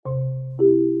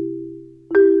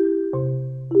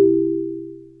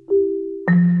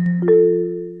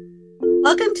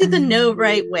Welcome to the No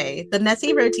Right Way, the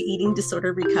Messy Road to Eating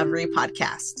Disorder Recovery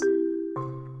podcast.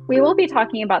 We will be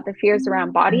talking about the fears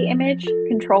around body image,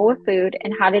 control with food,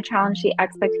 and how to challenge the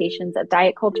expectations of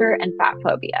diet culture and fat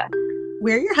phobia.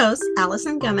 We're your hosts,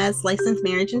 Allison Gomez, licensed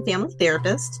marriage and family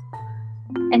therapist,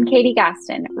 and Katie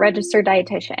Gaston, registered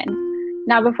dietitian.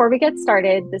 Now, before we get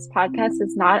started, this podcast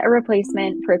is not a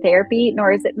replacement for therapy,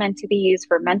 nor is it meant to be used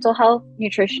for mental health,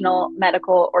 nutritional,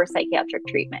 medical, or psychiatric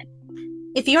treatment.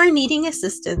 If you are needing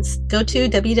assistance, go to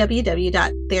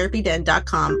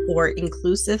www.therapyden.com or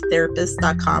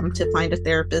inclusivetherapist.com to find a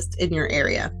therapist in your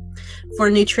area. For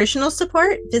nutritional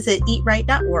support, visit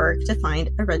eatright.org to find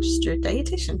a registered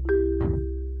dietitian.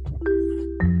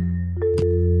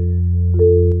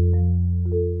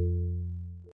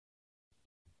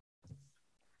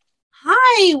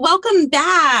 Hi, welcome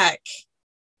back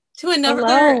to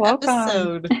another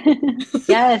episode.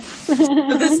 Yes.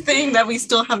 Of this thing that we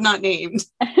still have not named.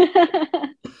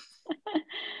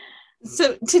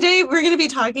 So today we're going to be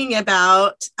talking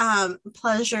about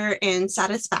pleasure and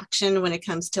satisfaction when it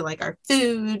comes to like our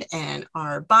food and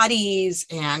our bodies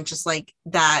and just like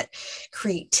that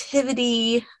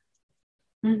creativity.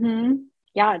 Mm-hmm.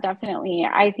 Yeah, definitely.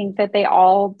 I think that they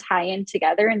all tie in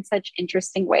together in such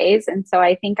interesting ways. And so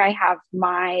I think I have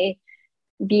my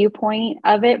viewpoint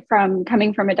of it from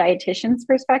coming from a dietitian's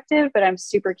perspective, but I'm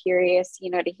super curious,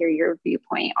 to hear your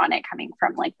viewpoint on it coming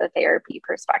from like the therapy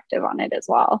perspective on it as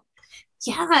well.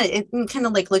 Yeah, kind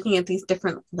of like looking at these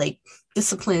different like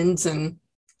disciplines, and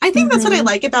I think that's what I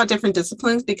like about different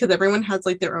disciplines, because everyone has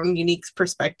like their own unique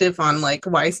perspective on like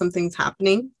why something's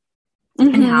happening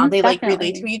and how they like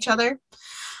relate to each other.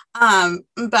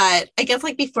 But I guess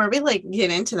like before we like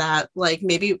get into that, like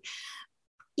maybe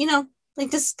like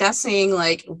discussing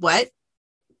like what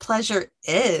pleasure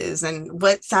is and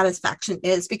what satisfaction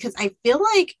is, because I feel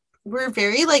like we're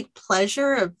very like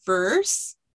pleasure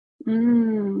averse.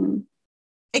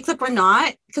 Except we're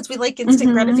not, because we like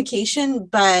instant gratification,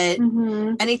 but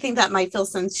anything that might feel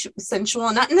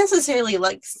sensual, not necessarily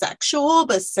like sexual,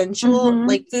 but sensual,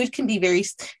 like food can be very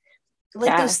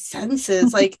like those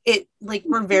senses, like it, like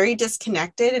we're very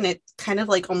disconnected, and it's kind of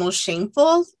like almost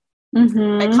shameful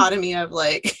dichotomy of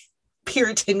like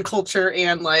Puritan culture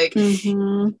and like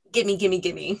gimme.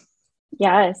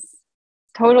 Yes,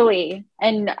 totally.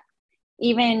 And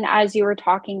even as you were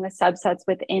talking, the subsets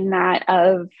within that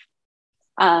of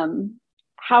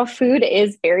how food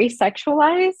is very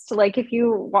sexualized. Like if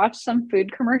you watch some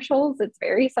food commercials, it's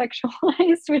very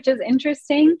sexualized, which is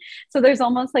interesting. So there's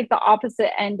almost like the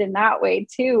opposite end in that way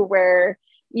too, where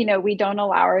we don't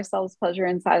allow ourselves pleasure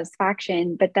and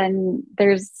satisfaction, but then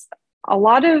there's a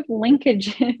lot of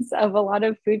linkages of a lot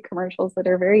of food commercials that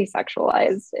are very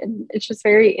sexualized. And it's just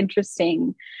very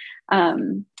interesting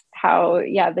how,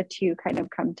 the two kind of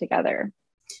come together.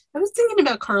 I was thinking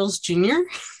about Carl's Jr.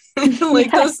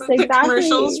 Like those the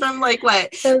commercials from like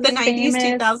what, those the 90s,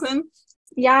 2000s?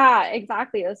 Yeah,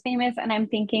 exactly. It was famous. And I'm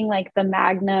thinking like the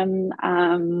Magnum,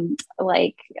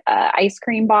 ice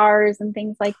cream bars and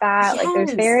things like that. Yes. Like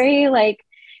there's very like,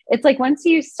 it's like once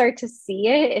you start to see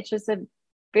it, it's just a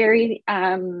very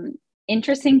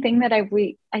interesting thing that I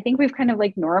think we've kind of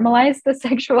like normalized the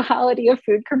sexuality of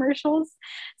food commercials.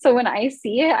 So when I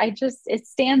see it, it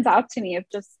stands out to me of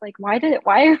just like, why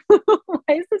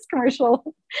is this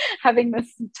commercial having this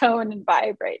tone and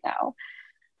vibe right now?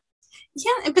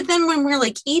 Yeah, but then when we're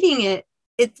like eating it,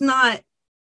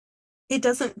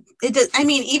 I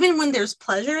mean, even when there's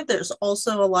pleasure, there's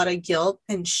also a lot of guilt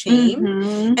and shame.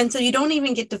 And so you don't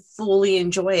even get to fully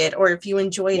enjoy it. Or if you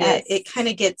enjoyed it, it kind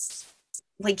of gets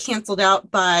like canceled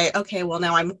out by, okay, well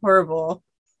now I'm horrible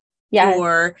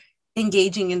for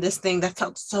engaging in this thing that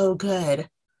felt so good.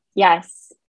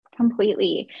 Yes,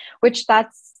 completely. Which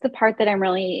that's the part that I'm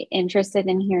really interested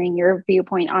in hearing your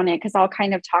viewpoint on it, because I'll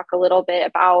kind of talk a little bit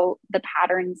about the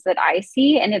patterns that I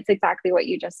see. And it's exactly what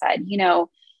you just said.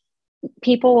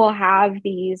 People will have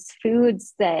these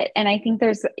foods and I think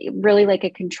there's really like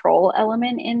a control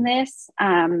element in this.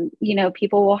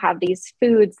 People will have these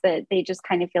foods that they just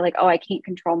kind of feel like, oh, I can't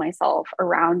control myself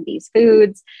around these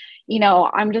foods.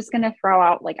 I'm just going to throw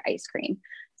out like ice cream.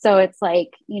 So it's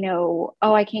like, oh,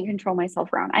 I can't control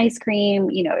myself around ice cream.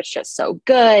 It's just so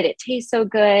good. It tastes so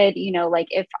good. Like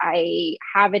if I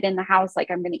have it in the house,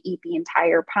 like I'm going to eat the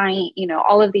entire pint,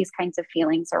 all of these kinds of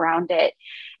feelings around it.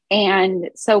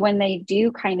 And so when they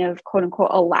do kind of quote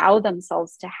unquote allow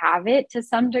themselves to have it to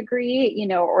some degree,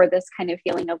 or this kind of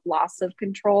feeling of loss of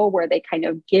control where they kind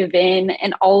of give in,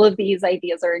 and all of these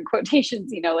ideas are in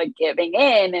quotations, like giving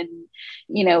in and,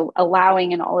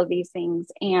 allowing and all of these things.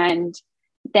 And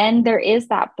then there is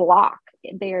that block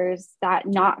there's that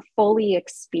not fully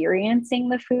experiencing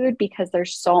the food because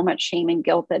there's so much shame and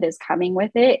guilt that is coming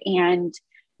with it, and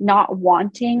not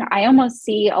wanting. I almost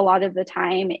see a lot of the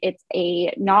time it's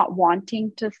a not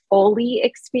wanting to fully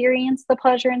experience the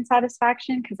pleasure and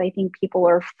satisfaction, because I think people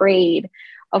are afraid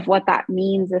of what that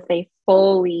means if they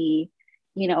fully,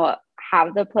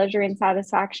 have the pleasure and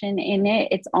satisfaction in it.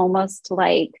 It's almost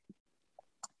like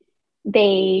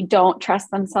they don't trust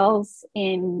themselves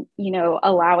in,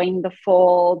 allowing the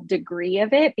full degree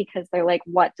of it, because they're like,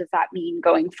 what does that mean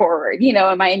going forward?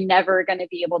 Am I never going to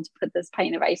be able to put this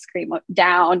pint of ice cream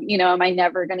down? Am I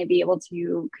never going to be able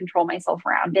to control myself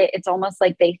around it? It's almost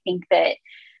like they think that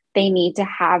they need to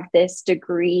have this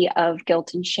degree of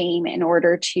guilt and shame in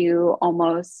order to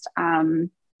almost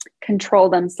control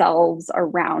themselves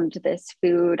around this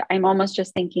food. I'm almost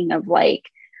just thinking of like,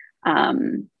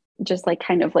 just like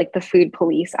kind of like the food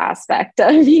police aspect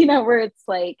of, where it's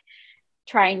like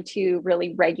trying to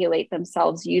really regulate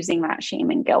themselves using that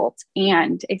shame and guilt.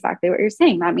 And exactly what you're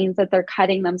saying, that means that they're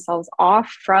cutting themselves off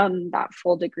from that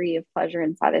full degree of pleasure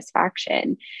and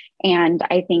satisfaction. And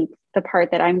I think the part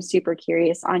that I'm super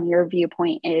curious on your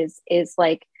viewpoint is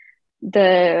like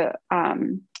the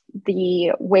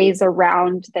ways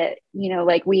around that,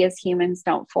 like we as humans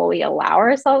don't fully allow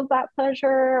ourselves that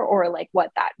pleasure, or like what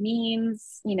that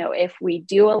means, if we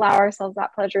do allow ourselves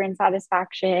that pleasure and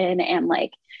satisfaction, and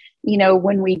like,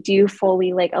 when we do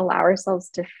fully like allow ourselves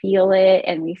to feel it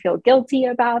and we feel guilty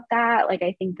about that. Like,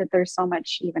 I think that there's so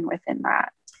much even within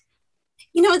that.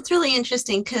 It's really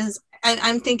interesting because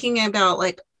I'm thinking about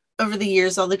like over the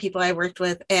years, all the people I worked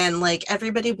with, and like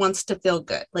everybody wants to feel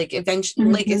good. Like eventually,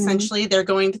 like essentially they're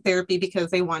going to therapy because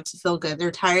they want to feel good.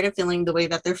 They're tired of feeling the way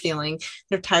that they're feeling.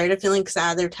 They're tired of feeling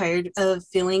sad. They're tired of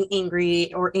feeling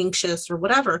angry or anxious or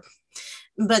whatever.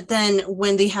 But then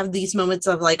when they have these moments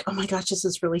of like, oh my gosh, this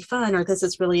is really fun, or this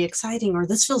is really exciting, or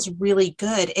this feels really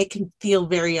good, it can feel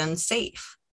very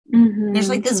unsafe. There's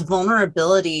like this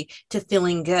vulnerability to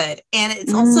feeling good. And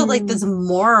it's also like this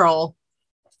moral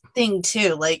thing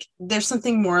too. Like there's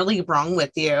something morally wrong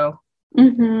with you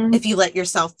if you let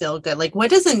yourself feel good. Like, what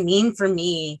does it mean for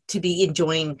me to be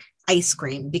enjoying ice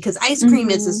cream? Because ice cream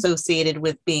is associated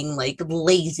with being like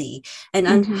lazy and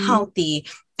unhealthy.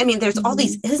 I mean, there's all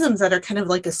these isms that are kind of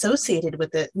like associated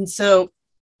with it. And so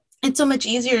it's so much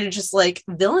easier to just like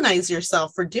villainize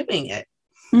yourself for doing it.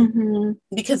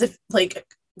 Because if like,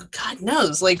 God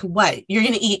knows, like what, you're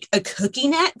going to eat a cookie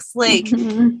next? Like,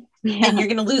 and you're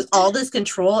going to lose all this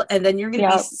control, and then you're going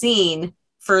to be seen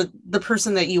for the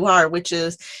person that you are, which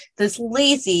is this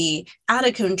lazy, out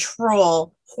of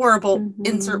control, horrible,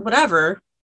 insert whatever.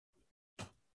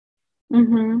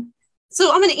 So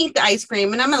I'm going to eat the ice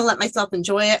cream and I'm going to let myself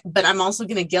enjoy it, but I'm also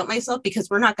going to guilt myself because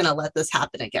we're not going to let this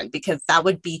happen again, because that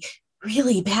would be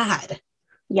really bad.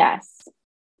 Yes.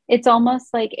 It's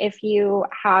almost like if you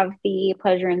have the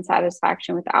pleasure and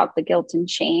satisfaction without the guilt and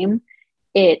shame,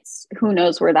 it's who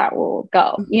knows where that will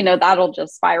go. That'll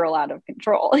just spiral out of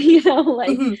control,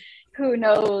 like who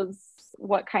knows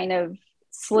what kind of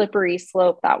slippery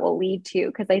slope that will lead to.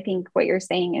 Because I think what you're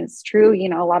saying is true.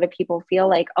 A lot of people feel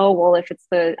like, oh, well, if it's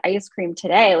the ice cream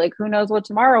today, like who knows what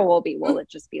tomorrow will be? Will it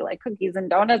just be like cookies and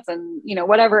donuts and,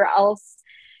 whatever else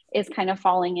is kind of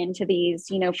falling into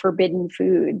these, forbidden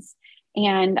foods.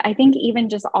 And I think even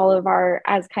just all of our,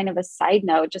 as kind of a side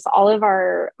note, just all of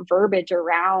our verbiage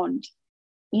around,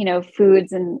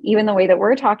 foods, and even the way that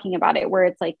we're talking about it, where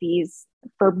it's like these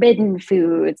forbidden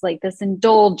foods, like this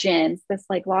indulgence, this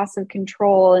like loss of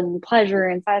control and pleasure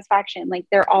and satisfaction, like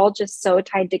they're all just so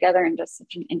tied together in just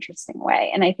such an interesting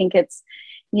way. And I think it's,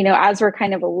 as we're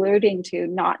kind of alluding to,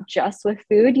 not just with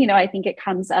food, I think it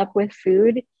comes up with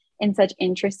food in such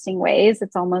interesting ways.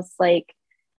 It's almost like,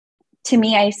 to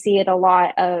me, I see it a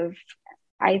lot of,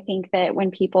 I think that when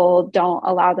people don't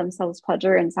allow themselves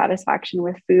pleasure and satisfaction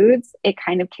with foods, it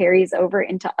kind of carries over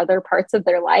into other parts of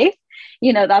their life.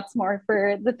 That's more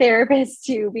for the therapist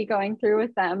to be going through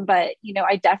with them. But,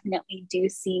 I definitely do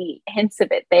see hints of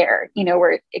it there,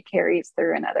 where it carries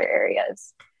through in other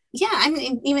areas. Yeah, I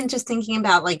mean, even just thinking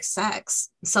about like sex,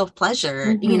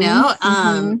 self-pleasure,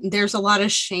 there's a lot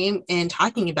of shame in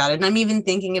talking about it. And I'm even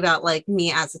thinking about like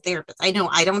me as a therapist. I know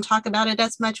I don't talk about it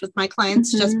as much with my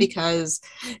clients just because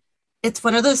it's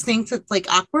one of those things that's like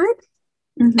awkward.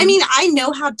 I mean, I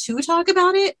know how to talk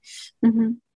about it,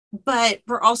 but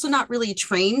we're also not really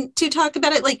trained to talk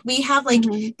about it. Like we have like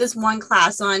this one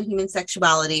class on human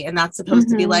sexuality, and that's supposed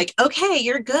to be like, okay,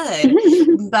 you're good.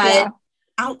 But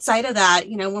outside of that,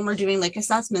 when we're doing like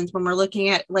assessments, when we're looking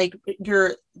at like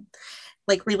your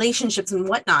like relationships and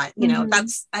whatnot,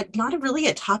 that's not really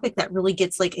a topic that really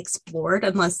gets like explored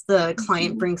unless the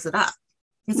client brings it up.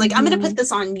 He's like, I'm going to put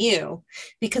this on you,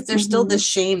 because there's still this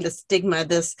shame, this stigma,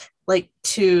 this like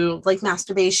to like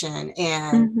masturbation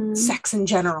and sex in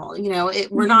general. You know,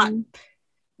 we're not,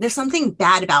 there's something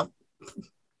bad about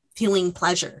feeling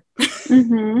pleasure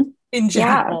in general.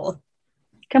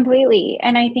 Yeah, completely.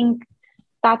 And I think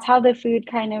that's how the food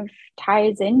kind of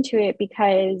ties into it,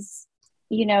 because,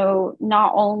 you know,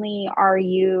 not only are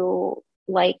you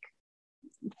like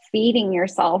feeding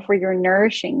yourself or you're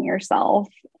nourishing yourself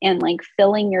and like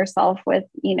filling yourself with,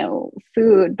 you know,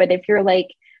 food, but if you're like,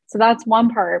 so that's one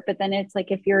part, but then it's like,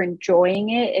 if you're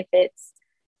enjoying it, if it's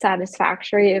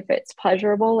satisfactory, if it's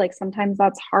pleasurable, like sometimes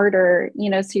that's harder, you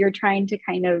know, so you're trying to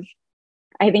kind of,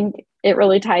 I think it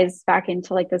really ties back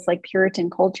into like this like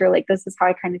Puritan culture. Like this is how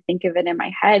I kind of think of it in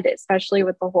my head, especially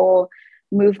with the whole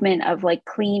movement of like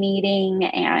clean eating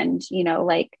and, you know,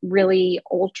 like really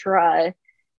ultra,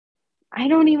 I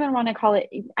don't even want to call it,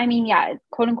 I mean, yeah,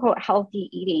 quote unquote, healthy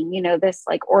eating, you know, this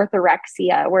like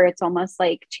orthorexia, where it's almost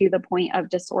like to the point of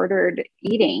disordered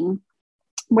eating,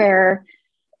 where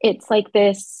it's like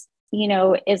this, you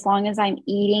know, as long as I'm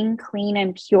eating clean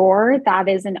and pure, that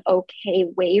is an okay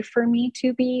way for me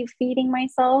to be feeding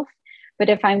myself. But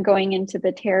if I'm going into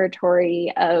the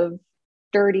territory of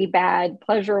dirty, bad,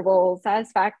 pleasurable,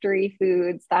 satisfactory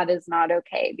foods, that is not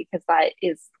okay, because that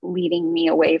is leading me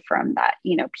away from that,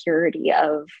 you know, purity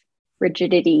of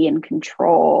rigidity and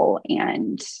control.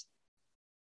 And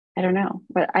I don't know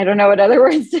what other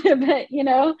words, but you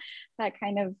know, that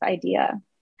kind of idea.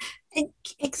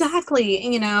 Exactly.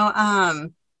 You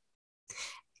know,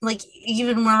 like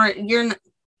even when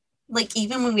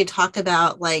even when we talk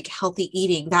about like healthy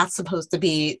eating, that's supposed to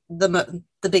be the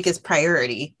biggest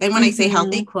priority. And when I say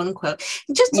healthy, quote unquote,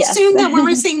 just assume that when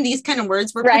we're saying these kind of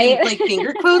words, we're putting like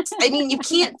finger quotes. I mean, you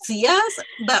can't see us,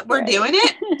 but we're doing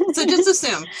it. So just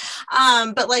assume.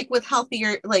 But like with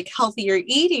healthier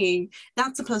eating,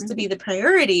 that's supposed to be the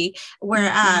priority.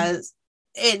 Whereas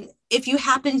if you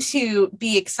happen to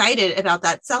be excited about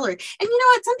that celery, and you know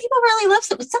what, some people really love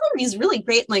celery is really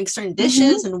great in like certain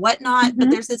dishes and whatnot, but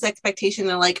there's this expectation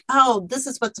that like, oh, this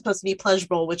is what's supposed to be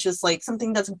pleasurable, which is like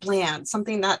something that's bland,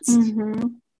 something that's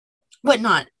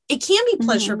whatnot. It can be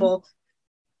pleasurable,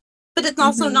 but it's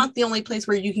also not the only place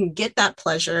where you can get that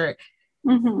pleasure.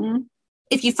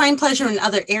 If you find pleasure in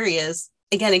other areas,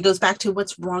 again, it goes back to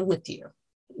what's wrong with you.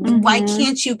 Why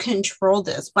can't you control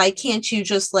this? Why can't you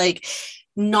just like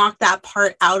knock that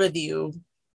part out of you?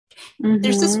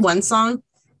 There's this one song,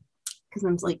 because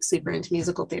I'm like super into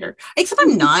musical theater, except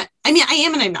I'm not. I mean, I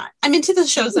am and I'm not. I'm into the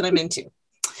shows that I'm into.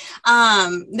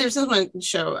 There's this one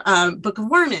show, Book of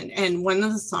Mormon, and one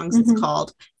of the songs is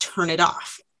called Turn It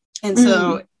Off. And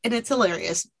so, and it's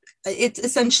hilarious. It's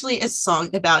essentially a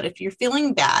song about if you're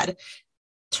feeling bad,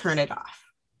 turn it off.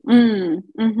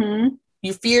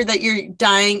 You fear that you're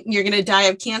going to die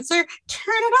of cancer,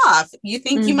 turn it off. You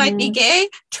think you might be gay,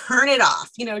 turn it off.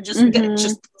 You know, just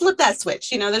flip that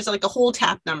switch. You know, there's like a whole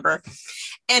tap number.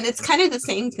 And it's kind of the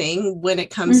same thing when it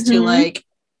comes to like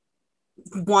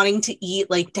wanting to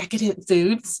eat like decadent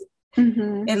foods.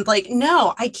 And like,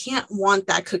 no, I can't want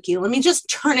that cookie. Let me just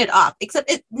turn it off.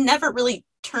 Except it never really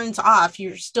turns off.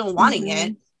 You're still wanting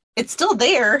it. It's still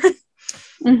there.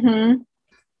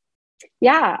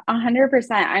 Yeah,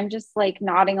 100%. I'm just like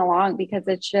nodding along, because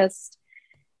it's just,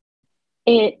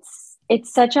 it's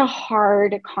such a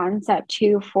hard concept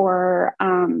too for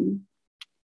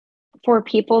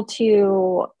people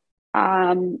to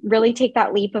really take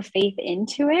that leap of faith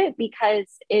into it, because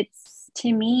it's,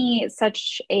 to me,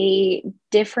 such a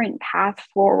different path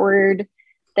forward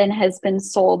than has been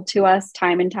sold to us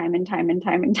time and time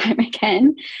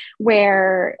again,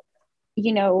 where,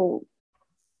 you know,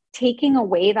 taking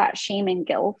away that shame and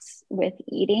guilt with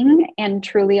eating and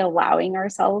truly allowing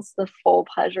ourselves the full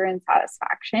pleasure and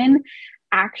satisfaction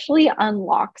actually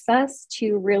unlocks us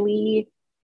to really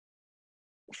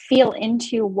feel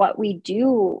into what we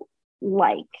do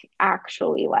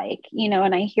actually like, you know.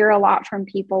 And I hear a lot from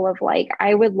people of like,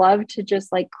 I would love to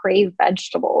just like crave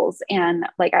vegetables, and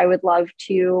like, I would love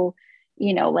to,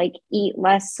 you know, like eat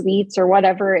less sweets or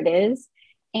whatever it is.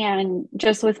 And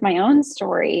just with my own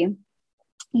story,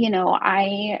 you know,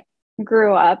 I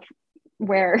grew up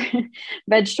where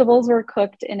vegetables were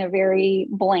cooked in a very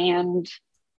bland,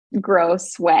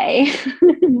 gross way.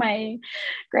 My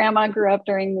grandma grew up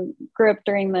during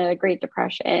the Great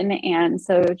Depression, and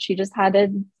so she just had a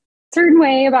certain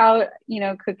way about, you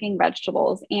know, cooking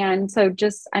vegetables. And so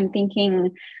just, I'm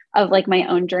thinking of like my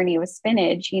own journey with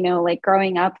spinach, you know, like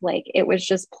growing up, like it was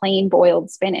just plain boiled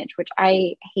spinach, which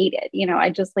I hated, you know, I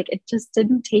just like, it just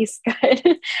didn't taste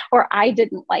good or I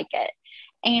didn't like it.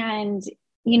 And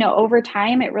over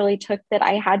time, it really took that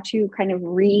I had to kind of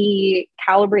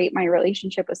recalibrate my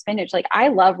relationship with spinach. Like, I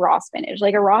love raw spinach,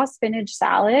 like a raw spinach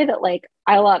salad. Like,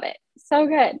 I love it. So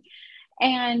good.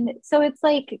 And so it's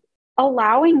like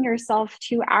allowing yourself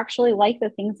to actually like the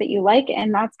things that you like.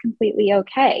 And that's completely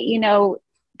okay.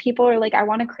 People are like, I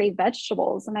want to crave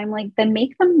vegetables. And I'm like, then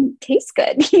make them taste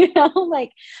good.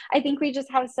 Like, I think we just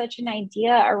have such an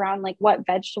idea around like what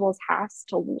vegetables has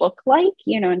to look like,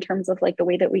 in terms of like the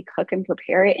way that we cook and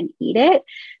prepare it and eat it,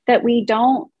 that we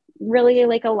don't really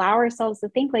like allow ourselves to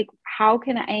think like, how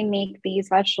can I make these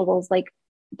vegetables like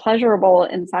pleasurable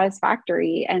and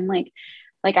satisfactory? And like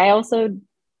I also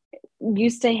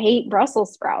used to hate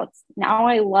Brussels sprouts. Now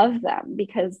I love them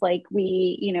because like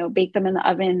we, bake them in the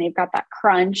oven. They've got that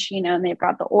crunch, and they've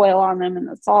got the oil on them and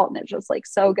the salt, and it's just like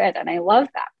so good. And I love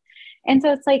that. And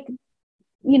so it's like,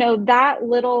 that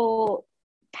little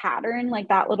pattern, like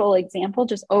that little example,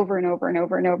 just over and over and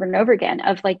over and over and over again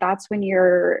of like, that's when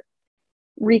you're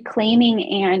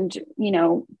reclaiming and,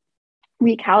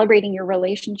 recalibrating your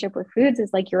relationship with foods,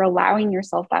 is like, you're allowing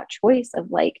yourself that choice of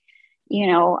like,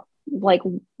 like,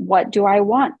 what do I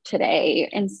want today?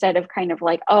 Instead of kind of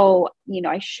like, oh,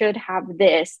 I should have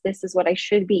this. This is what I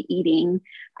should be eating.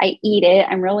 I eat it.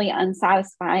 I'm really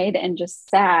unsatisfied and just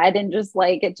sad. And just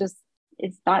like,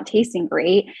 it's not tasting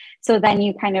great. So then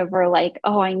you kind of are like,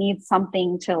 oh, I need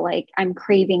something to like, I'm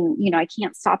craving, I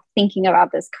can't stop thinking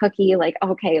about this cookie. Like,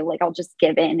 okay, like I'll just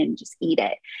give in and just eat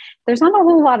it. There's not a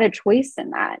whole lot of choice in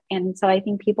that. And so I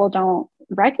think people don't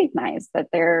recognize that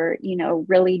they're,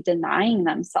 really denying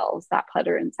themselves that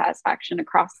pleasure and satisfaction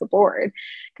across the board.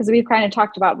 Because we've kind of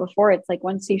talked about before, it's like,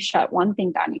 once you shut one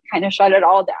thing down, you kind of shut it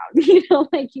all down,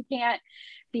 like you can't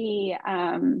be,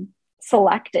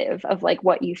 selective of like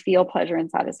what you feel pleasure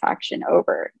and satisfaction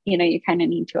over. You kind of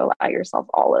need to allow yourself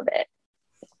all of it.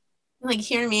 Like,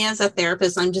 hear me as a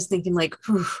therapist, I'm just thinking like,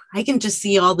 I can just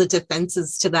see all the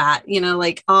defenses to that,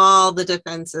 like all the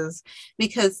defenses,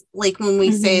 because like when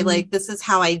we say like, this is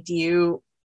how I view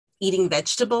eating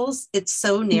vegetables, it's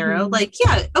so narrow. Like,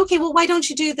 yeah, okay, well, why don't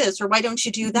you do this? Or why don't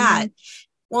you do that?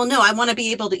 Well, no, I want to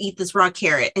be able to eat this raw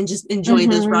carrot and just enjoy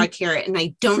this raw carrot. And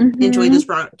I don't enjoy this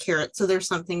raw carrot. So there's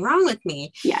something wrong with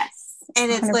me. Yes.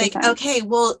 And it's 100%. Like, okay,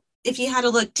 well, if you had to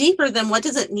look deeper, then what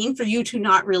does it mean for you to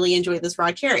not really enjoy this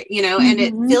raw carrot? And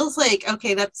it feels like,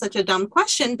 okay, that's such a dumb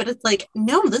question, but it's like,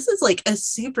 no, this is like a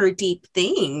super deep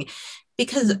thing,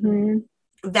 because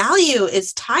value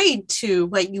is tied to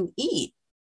what you eat.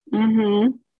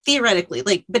 Theoretically,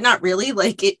 like, but not really,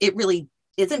 like it really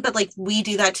isn't, but like we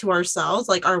do that to ourselves.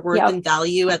 Like our worth and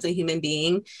value as a human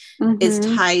being is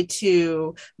tied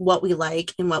to what we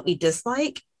like and what we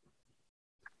dislike.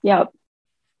 Yep.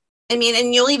 I mean,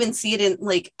 and you'll even see it in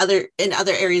like other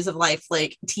areas of life,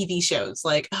 like TV shows,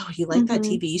 like, oh, you like that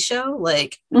TV show?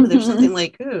 Like, there's something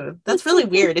like, ooh, that's really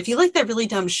weird. If you like that really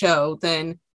dumb show,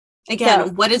 then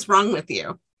again, what is wrong with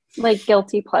you? Like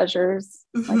guilty pleasures,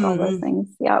 like all those things.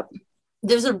 Yep.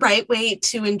 There's a right way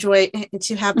to enjoy,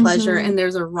 to have pleasure, and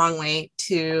there's a wrong way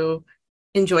to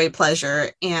enjoy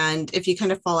pleasure. And if you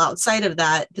kind of fall outside of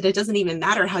that it doesn't even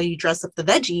matter how you dress up the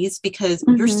veggies, because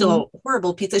you're still a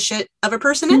horrible piece of shit of a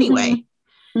person anyway.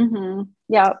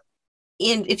 Yeah.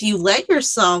 And if you let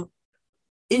yourself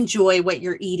enjoy what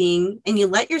you're eating and you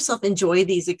let yourself enjoy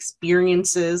these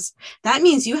experiences, that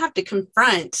means you have to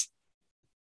confront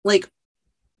like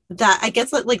that, I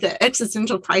guess, like the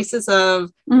existential crisis of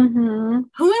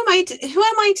who am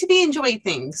I to be enjoying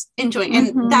things, and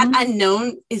that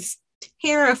unknown is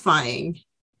terrifying.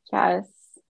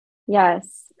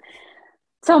 Yes.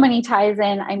 So many ties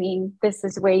in. I mean, this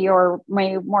is way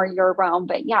more your realm,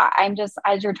 but yeah, I'm just,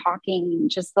 as you're talking,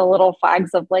 just the little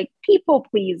flags of like people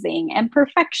pleasing and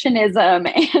perfectionism,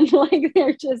 and like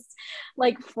they're just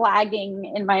like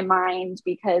flagging in my mind,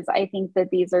 because I think that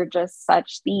these are just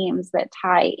such themes that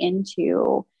tie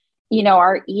into,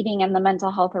 our eating and the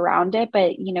mental health around it.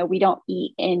 But, we don't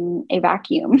eat in a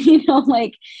vacuum,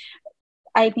 like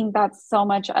I think that's so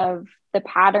much of the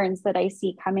patterns that I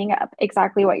see coming up.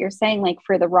 Exactly what you're saying, like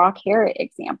for the raw carrot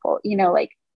example,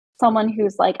 like someone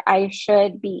who's like, I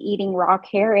should be eating raw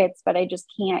carrots, but I just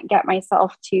can't get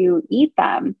myself to eat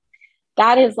them.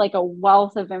 That is like a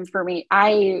wealth of information.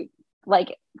 I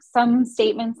like some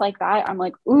statements like that. I'm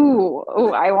like,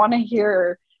 ooh, I want to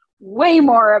hear way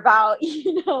more about,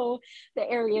 the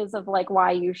areas of like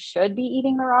why you should be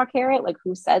eating the raw carrot, like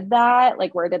who said that,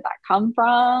 like where did that come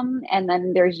from? And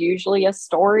then there's usually a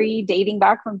story dating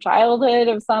back from childhood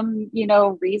of some,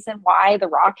 reason why the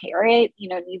raw carrot,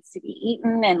 needs to be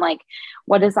eaten. And like,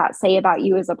 what does that say about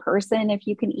you as a person if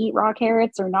you can eat raw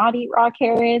carrots or not eat raw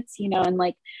carrots, and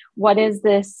like, what is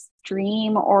this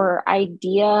dream or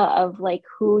idea of like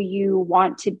who you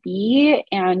want to be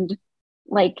and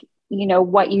like, you know,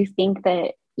 what you think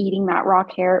that eating that raw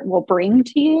carrot will bring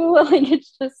to you. Like,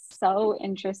 it's just so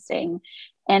interesting.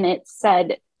 And it's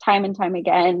said time and time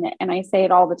again, and I say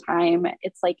it all the time,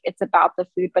 it's like, it's about the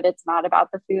food, but it's not about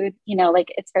the food. You know, like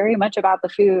it's very much about the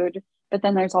food, but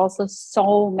then there's also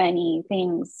so many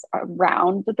things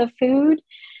around the food.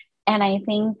 And I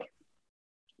think,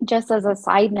 just as a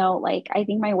side note, like I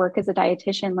think my work as a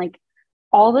dietitian, like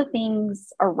all the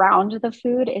things around the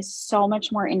food is so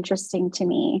much more interesting to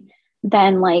me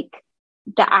than like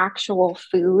the actual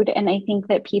food. And I think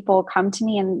that people come to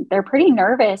me and they're pretty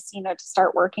nervous, you know, to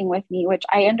start working with me, which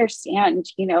I understand.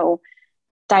 You know,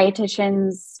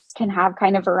 dietitians can have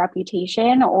kind of a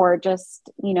reputation or just,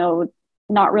 you know,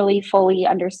 not really fully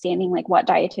understanding like what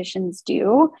dietitians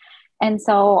do. And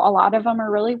so a lot of them are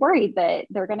really worried that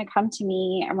they're going to come to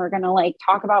me and we're going to like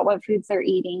talk about what foods they're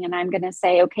eating. And I'm going to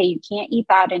say, okay, you can't eat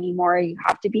that anymore. You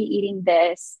have to be eating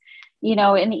this, you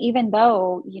know. And even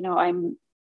though, you know, I'm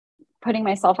putting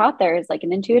myself out there as like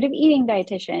an intuitive eating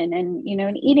dietitian and, you know,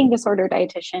 an eating disorder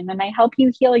dietitian, and I help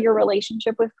you heal your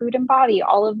relationship with food and body,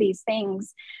 all of these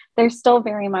things, there's still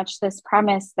very much this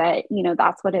premise that, you know,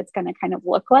 that's what it's going to kind of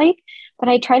look like. But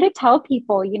I try to tell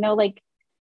people, you know, like,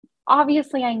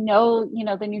 obviously I know, you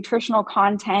know, the nutritional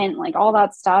content, like all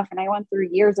that stuff. And I went through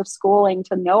years of schooling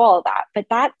to know all that, but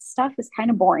that stuff is kind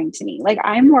of boring to me. Like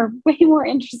I'm way more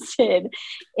interested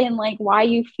in like why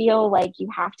you feel like you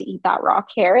have to eat that raw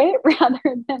carrot rather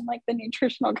than like the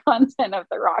nutritional content of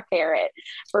the raw carrot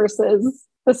versus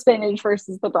the spinach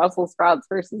versus the Brussels sprouts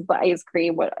versus the ice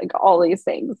cream, what, like all these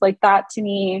things like that. To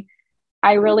me,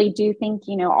 I really do think,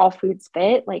 you know, all foods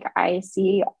fit. Like I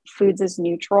see foods as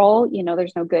neutral, you know,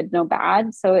 there's no good, no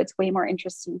bad. So it's way more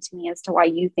interesting to me as to why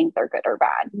you think they're good or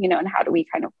bad, you know, and how do we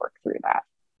kind of work through that?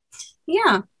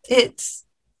 Yeah,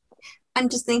 I'm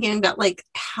just thinking about like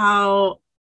how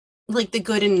like the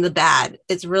good and the bad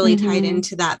is really tied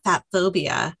into that fat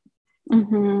phobia.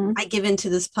 I give into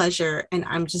this pleasure and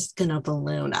I'm just going to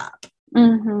balloon up.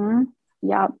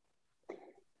 Yep.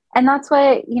 And that's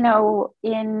what, you know,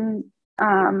 in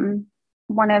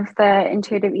one of the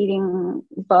intuitive eating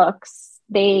books,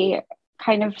 they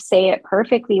kind of say it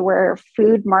perfectly where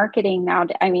food marketing now,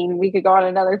 I mean, we could go on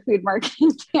another food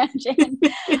marketing tangent.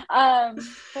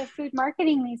 But food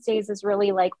marketing these days is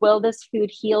really like, will this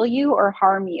food heal you or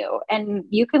harm you? And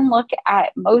you can look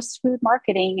at most food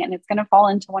marketing and it's going to fall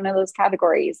into one of those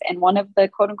categories. And one of the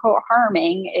quote unquote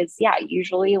harming is, yeah,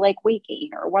 usually like weight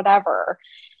gain or whatever.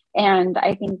 And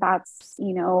I think that's,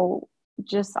 you know,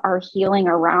 just our healing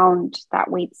around that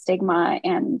weight stigma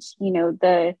and, you know,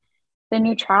 the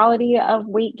neutrality of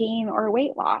weight gain or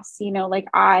weight loss. You know, like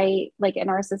in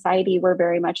our society, we're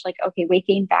very much like, okay, weight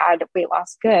gain bad, weight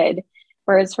loss good.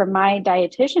 Whereas from my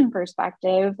dietitian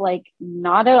perspective, like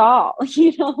not at all,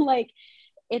 you know, like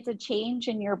it's a change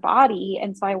in your body.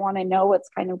 And so I want to know what's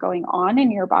kind of going on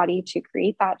in your body to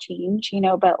create that change, you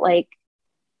know, but like,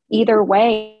 either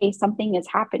way, something is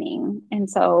happening. And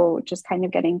so just kind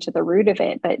of getting to the root of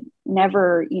it, but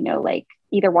never, you know, like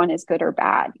either one is good or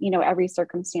bad. You know, every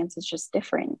circumstance is just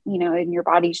different, you know, and your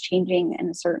body's changing in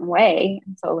a certain way.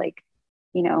 And so like,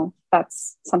 you know,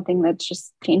 that's something that's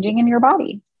just changing in your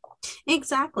body.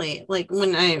 Exactly. Like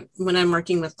when I'm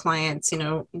working with clients, you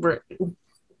know,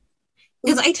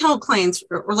 because I tell clients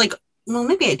or like, well,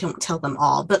 maybe I don't tell them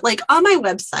all, but like on my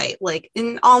website, like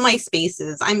in all my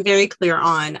spaces, I'm very clear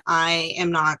on, I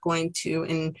am not going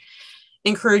to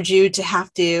encourage you to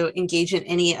have to engage in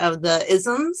any of the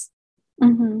isms.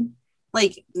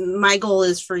 Like my goal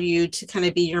is for you to kind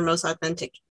of be your most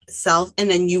authentic self. And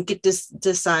then you get to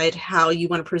decide how you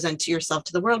want to present to yourself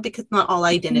to the world, because not all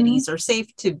identities are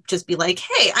safe to just be like,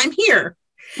 hey, I'm here,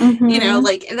 you know,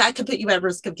 like, and that could put you at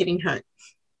risk of getting hurt,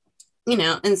 you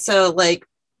know? And so like,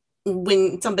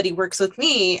 when somebody works with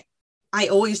me, I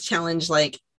always challenge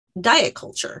like diet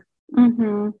culture.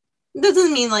 That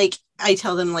doesn't mean like I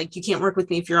tell them like you can't work with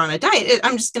me if you're on a diet.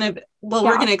 I'm just gonna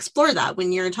we're gonna explore that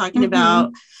when you're talking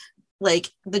about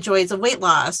like the joys of weight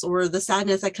loss or the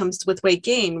sadness that comes with weight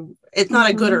gain. It's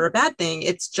not a good or a bad thing.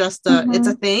 It's just it's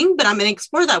a thing. But I'm gonna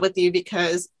explore that with you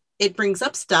because it brings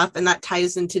up stuff and that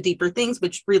ties into deeper things,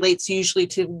 which relates usually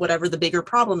to whatever the bigger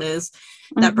problem is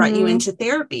that brought you into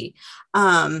therapy.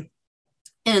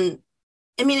 And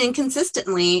I mean, and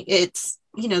consistently it's,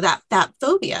 you know, that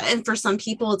phobia. And for some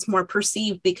people it's more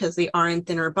perceived because they are in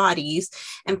thinner bodies.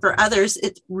 And for others,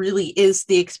 it really is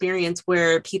the experience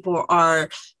where people are,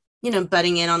 you know,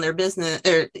 butting in on their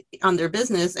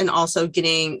business and also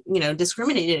getting, you know,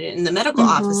 discriminated in the medical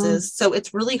offices. So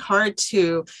it's really hard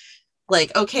to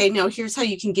like, okay, no, here's how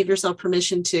you can give yourself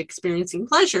permission to experiencing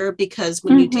pleasure, because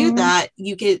when you do that,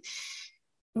 you get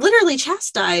literally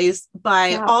chastised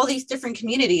by all these different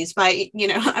communities. By, you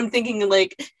know, I'm thinking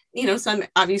like, you know, some,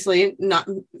 obviously not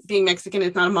being Mexican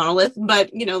is not a monolith,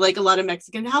 but, you know, like a lot of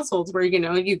Mexican households where, you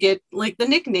know, you get like the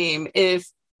nickname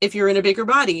if you're in a bigger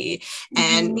body,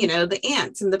 and, you know, the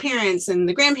aunts and the parents and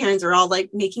the grandparents are all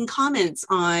like making comments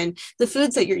on the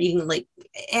foods that you're eating, like,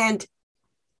 and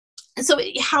so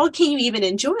how can you even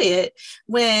enjoy it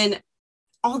when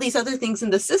all these other things in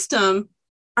the system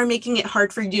are making it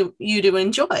hard for you to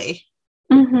enjoy?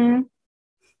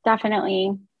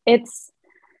 Definitely. It's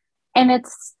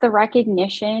the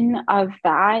recognition of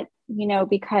that, you know,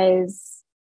 because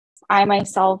I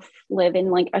myself live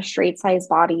in like a straight size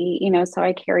body, you know, so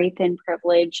I carry thin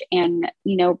privilege, and,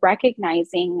 you know,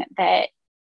 recognizing that,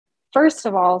 first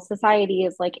of all, society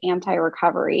is like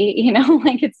anti-recovery, you know,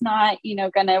 like it's not, you know,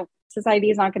 society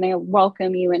is not going to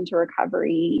welcome you into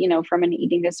recovery, you know, from an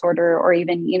eating disorder, or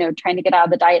even, you know, trying to get out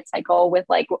of the diet cycle with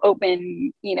like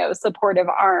open, you know, supportive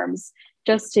arms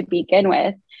just to begin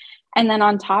with. And then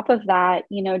on top of that,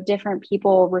 you know, different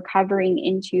people recovering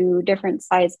into different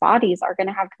size bodies are going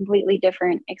to have completely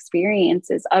different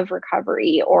experiences of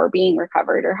recovery or being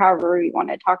recovered, or however we want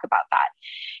to talk about that.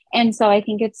 And so I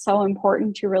think it's so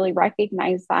important to really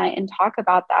recognize that and talk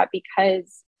about that,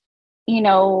 because, you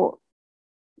know,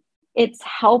 it's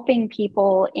helping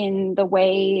people in the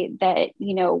way that,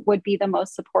 you know, would be the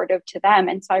most supportive to them.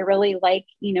 And so I really like,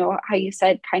 you know, how you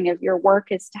said kind of your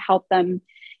work is to help them,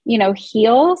 you know,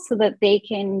 heal so that they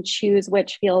can choose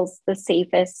which feels the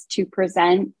safest to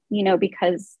present, you know,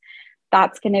 because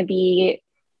that's going to be,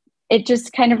 it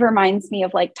just kind of reminds me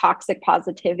of like toxic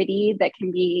positivity that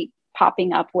can be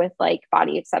popping up with like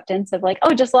body acceptance of like,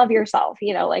 oh, just love yourself,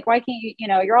 you know, like, why can't you, you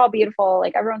know, you're all beautiful,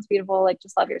 like everyone's beautiful, like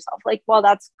just love yourself. Like, well,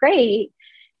 that's great.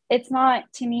 It's not,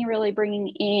 to me, really bringing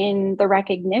in the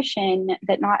recognition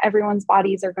that not everyone's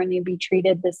bodies are going to be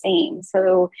treated the same.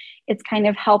 So it's kind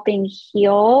of helping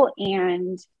heal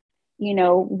and, you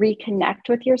know, reconnect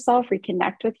with yourself,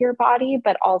 reconnect with your body,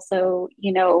 but also,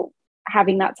 you know,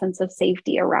 having that sense of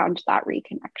safety around that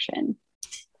reconnection.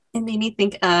 It made me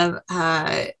think of,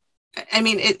 I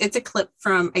mean, it's a clip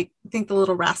from, I think, the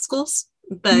Little Rascals,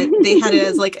 but they had it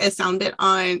as like a sound bit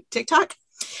on TikTok.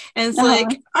 And it's like,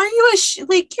 are you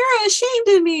like, you're ashamed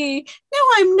of me? No,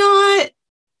 I'm not,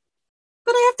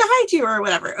 but I have to hide you, or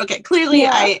whatever. Okay, clearly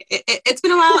it's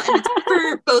been a while, and it's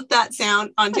for both that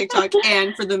sound on TikTok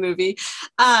and for the movie.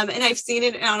 And I've seen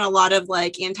it on a lot of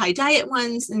like anti-diet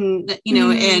ones, and, you know,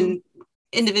 and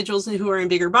individuals who are in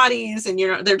bigger bodies, and, you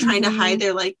know, they're trying to hide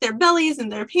their bellies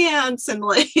and their pants, and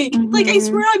like like, I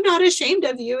swear I'm not ashamed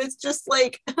of you. It's just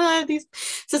like these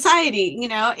society, you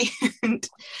know. And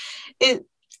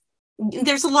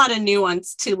there's a lot of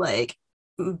nuance to like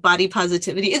body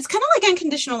positivity. It's kind of like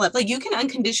unconditional love. Like, you can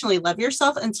unconditionally love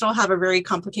yourself and still have a very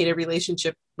complicated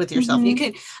relationship with yourself. You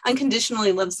can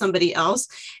unconditionally love somebody else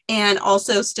and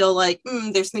also still like,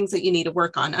 there's things that you need to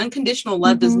work on. Unconditional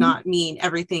love does not mean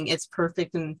everything is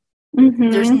perfect, and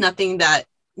there's nothing that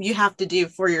you have to do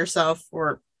for yourself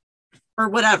or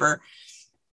whatever.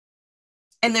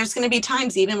 And there's going to be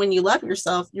times, even when you love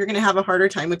yourself, you're going to have a harder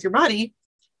time with your body,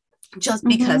 just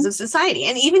because of society.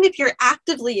 And even if you're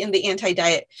actively in the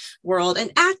anti-diet world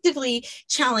and actively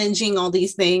challenging all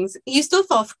these things, you still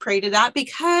fall prey to that,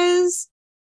 because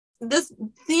the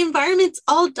environment's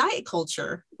all diet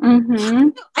culture.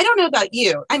 I don't know about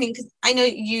you. I mean, because I know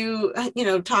you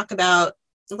know, talk about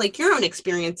like your own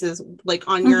experiences, like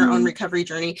on your own recovery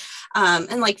journey.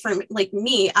 And like for like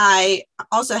me, I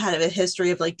also had a history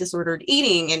of like disordered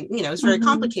eating, and, you know, it's very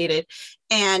complicated,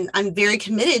 and I'm very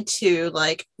committed to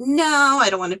like, no, I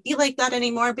don't want to be like that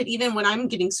anymore. But even when I'm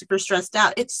getting super stressed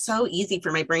out, it's so easy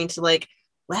for my brain to like,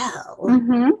 well,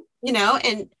 you know,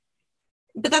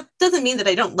 but that doesn't mean that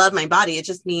I don't love my body. It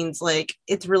just means like,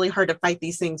 it's really hard to fight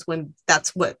these things when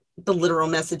that's what the literal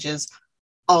message is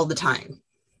all the time.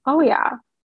 Oh yeah.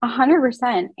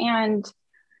 100%. And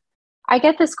I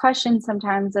get this question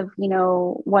sometimes of, you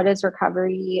know, what is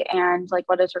recovery, and like,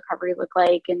 what does recovery look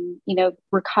like? And, you know,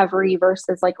 recovery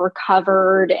versus like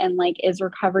recovered, and like, is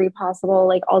recovery possible?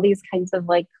 Like all these kinds of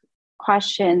like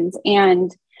questions.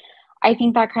 And I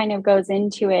think that kind of goes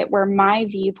into it, where my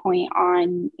viewpoint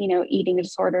on, you know, eating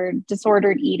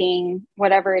disordered eating,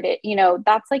 whatever it is, you know,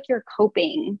 that's like your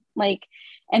coping, like.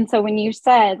 And so when you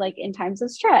said like in times of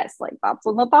stress, like that's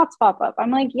when the thoughts pop up.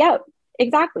 I'm like, yep,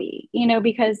 exactly. You know,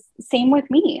 because same with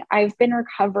me, I've been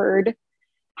recovered,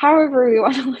 however we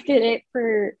want to look at it,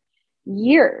 for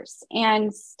years.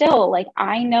 And still, like,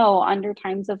 I know under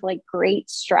times of like great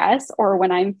stress, or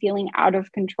when I'm feeling out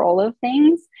of control of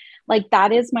things, like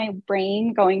that is my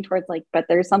brain going towards like, but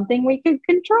there's something we could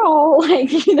control.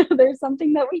 Like, there's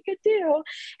something that we could do.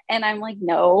 And I'm like,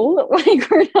 no, like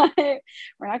we're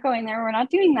not going there. We're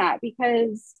not doing that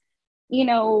because,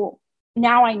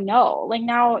 now I know, like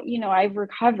now, I've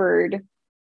recovered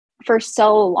for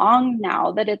so long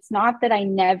now that it's not that I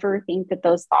never think that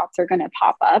those thoughts are going to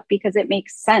pop up, because it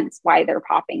makes sense why they're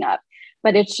popping up.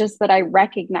 But it's just that I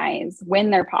recognize when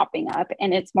they're popping up,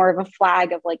 and it's more of a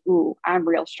flag of like, ooh, I'm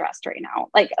real stressed right now.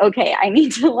 Like, okay, I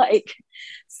need to like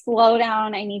slow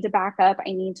down. I need to back up.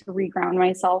 I need to reground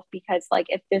myself, because like,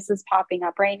 if this is popping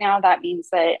up right now, that means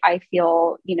that I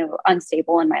feel,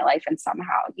 unstable in my life. And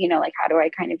somehow, like, how do I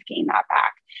kind of gain that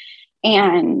back?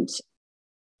 And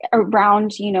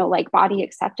around, like body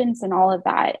acceptance and all of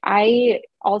that, I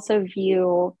also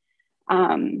view,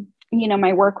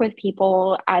 my work with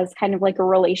people as kind of like a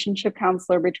relationship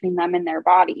counselor between them and their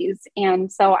bodies.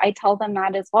 And so I tell them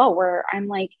that as well, where I'm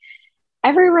like,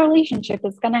 every relationship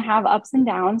is going to have ups and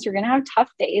downs. You're going to have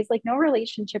tough days. Like no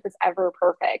relationship is ever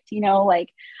perfect. Like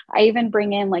I even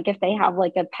bring in, like, if they have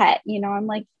like a pet, I'm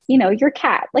like, your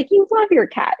cat, like you love your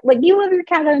cat, like you love your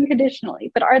cat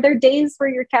unconditionally, but are there days where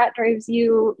your cat drives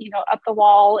you, up the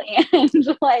wall and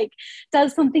like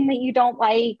does something that you don't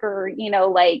like, or,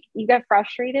 like you get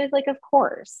frustrated? Like, of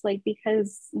course, like,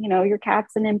 because, your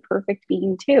cat's an imperfect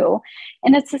being too.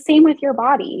 And it's the same with your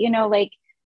body, like,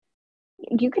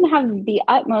 you can have the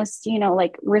utmost,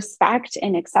 like respect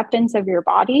and acceptance of your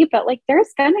body, but like,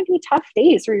 there's going to be tough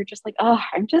days where you're just like, oh,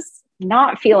 I'm just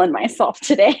not feeling myself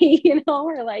today,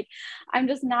 or like, I'm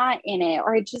just not in it,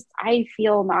 or I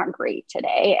feel not great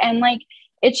today. And like,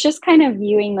 it's just kind of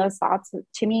viewing those thoughts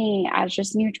to me as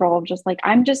just neutral, just like,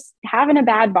 I'm just having a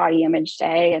bad body image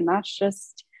day. And that's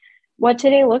just what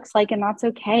today looks like. And that's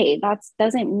okay. That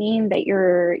doesn't mean that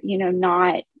you're,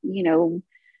 not,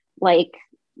 like,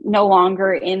 no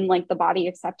longer in like the body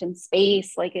acceptance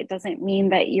space. Like it doesn't mean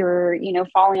that you're,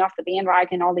 falling off the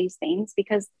bandwagon, all these things,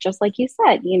 because just like you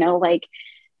said, like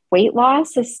weight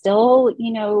loss is still,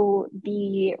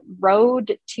 the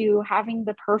road to having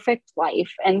the perfect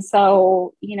life. And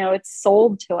so, it's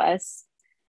sold to us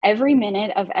every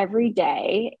minute of every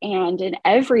day and in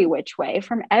every which way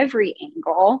from every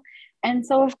angle. And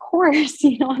so of course,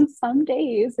 on some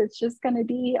days it's just going to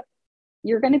be,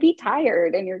 you're going to be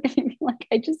tired and you're going to be like,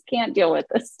 I just can't deal with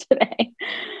this today.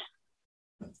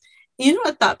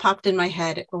 What thought popped in my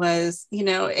head was,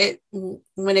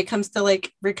 when it comes to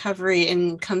like recovery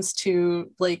and comes to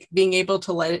like being able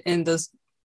to let in those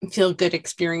feel good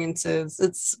experiences,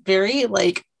 it's very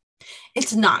like,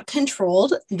 it's not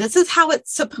controlled. This is how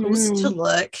it's supposed to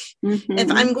look. Mm-hmm. If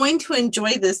I'm going to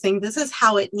enjoy this thing, this is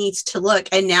how it needs to look.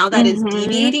 And now that is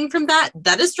deviating from that,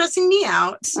 that is stressing me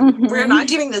out. We're not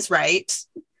doing this right.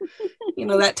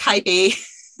 That type A.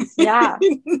 Yeah,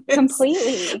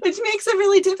 completely. Which makes it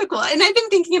really difficult. And I've been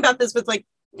thinking about this with like,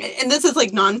 and this is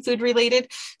like non-food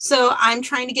related. So I'm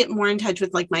trying to get more in touch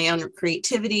with like my own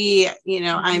creativity.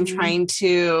 I'm trying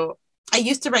to, I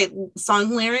used to write song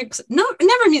lyrics. No,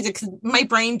 never music. 'Cause my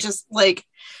brain just like,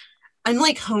 I'm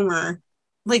like Homer.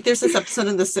 Like there's this episode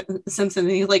of The Simpsons and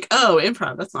he's like, oh,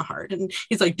 improv, that's not hard. And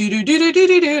he's like, do, do, do, do, do,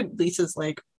 do, do. Lisa's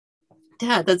like,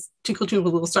 Dad, that's Twinkle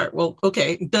Twinkle Little Star. Well,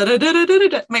 okay. Da, da, da, da, da,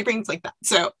 da. My brain's like that.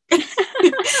 So,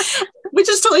 which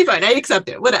is totally fine. I accept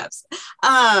it. What else?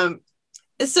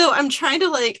 So I'm trying to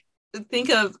like think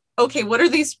of, okay, what are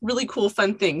these really cool,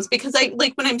 fun things? Because I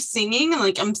like when I'm singing,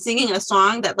 like I'm singing a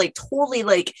song that like totally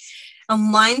like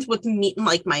aligns with me,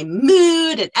 like my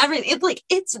mood and everything. It's like,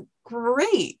 it's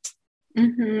great.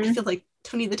 I feel like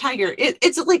Tony the Tiger.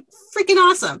 It's like freaking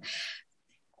awesome.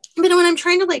 But when I'm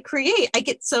trying to like create, I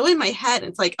get so in my head.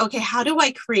 It's like, okay, how do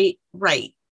I create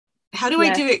right? How do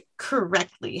I do it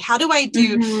correctly? How do I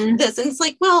do this? And it's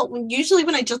like, well, usually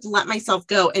when I just let myself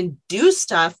go and do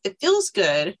stuff, it feels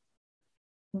good.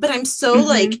 But I'm so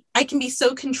like, I can be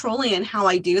so controlling in how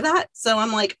I do that. So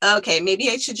I'm like, okay, maybe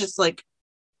I should just like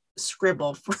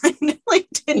scribble for like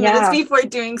 10 minutes before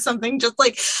doing something. Just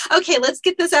like, okay, let's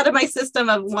get this out of my system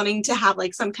of wanting to have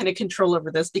like some kind of control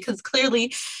over this, because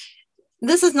clearly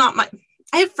this is not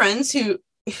I have friends who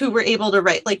were able to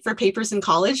write like for papers in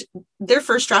college, their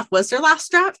first draft was their last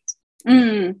draft.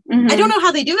 I don't know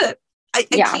how they do it.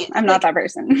 I'm not that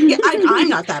person. I'm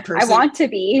not that person. I want to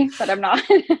be, but I'm not.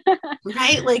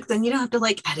 Right? Like, then you don't have to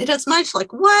like edit as much.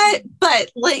 Like, what?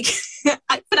 But like,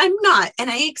 but I'm not. And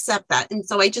I accept that. And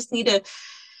so I just need to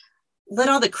let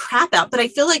all the crap out. But I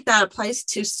feel like that applies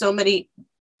to so many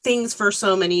things for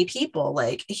so many people.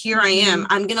 Like, here I am,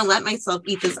 I'm going to let myself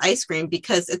eat this ice cream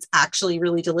because it's actually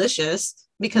really delicious,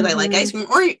 because I like ice cream,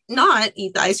 or not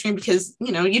eat the ice cream because,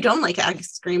 you know, you don't like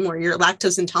ice cream, or you're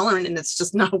lactose intolerant and it's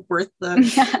just not worth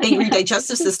the angry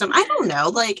digestive system. I don't know.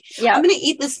 Like, I'm going to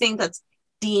eat this thing that's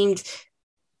deemed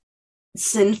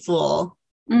sinful.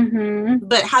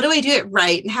 But how do I do it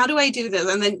right? And how do I do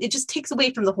this? And then it just takes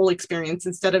away from the whole experience,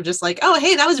 instead of just like, oh,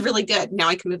 hey, that was really good, now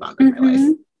I can move on with my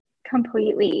life.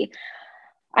 Completely.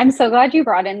 I'm so glad you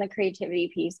brought in the creativity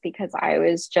piece, because I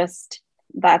was just,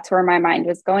 that's where my mind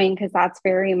was going, because that's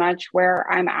very much where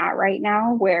I'm at right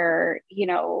now, where, you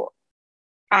know,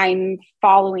 I'm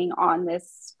following on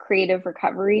this creative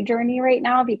recovery journey right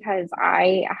now, because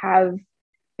I have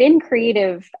been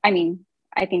creative. I mean,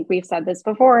 I think we've said this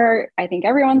before. I think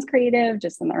everyone's creative,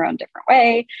 just in their own different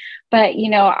way. But, you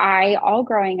know, I, all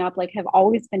growing up, like, have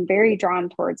always been very drawn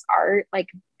towards art, like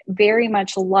very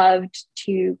much loved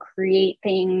to create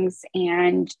things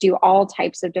and do all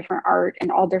types of different art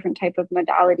and all different type of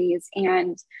modalities.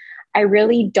 And I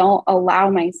really don't allow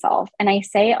myself. And I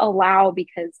say allow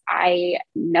because I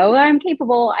know I'm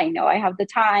capable. I know I have the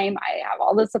time. I have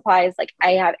all the supplies. Like,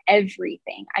 I have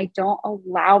everything. I don't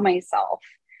allow myself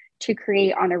to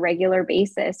create on a regular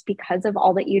basis because of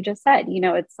all that you just said. You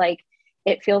know, it's like,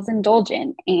 it feels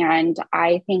indulgent. And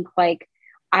I think, like,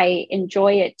 I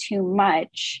enjoy it too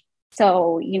much.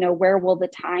 So, you know, where will the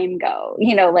time go?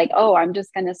 You know, like, oh, I'm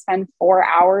just going to spend 4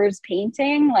 hours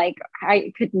painting. Like,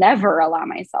 I could never allow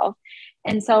myself.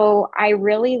 And so I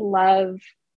really love,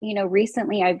 you know,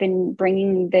 recently I've been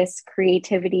bringing this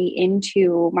creativity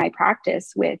into my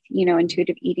practice with, you know,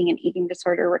 intuitive eating and eating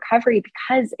disorder recovery,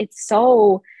 because it's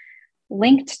so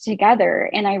linked together.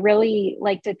 And I really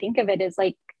like to think of it as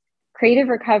like, creative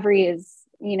recovery is,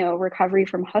 you know, recovery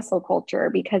from hustle culture,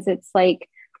 because it's like,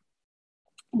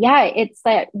 yeah, it's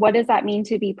that, what does that mean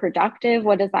to be productive?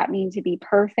 What does that mean to be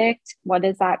perfect? What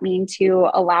does that mean to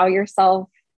allow yourself,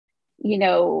 you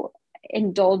know,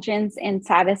 indulgence and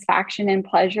satisfaction and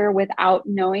pleasure without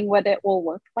knowing what it will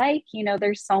look like? You know,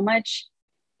 there's so much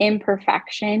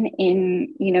imperfection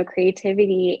in, you know,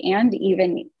 creativity, and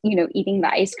even, you know, eating the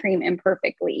ice cream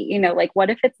imperfectly. You know, like,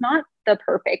 what if it's not the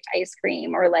perfect ice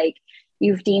cream, or like,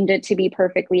 you've deemed it to be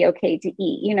perfectly okay to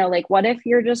eat? You know, like, what if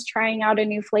you're just trying out a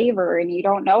new flavor and you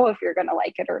don't know if you're going to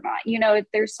like it or not? You know,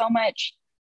 there's so much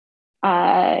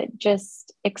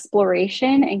just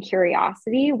exploration and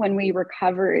curiosity when we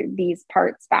recover these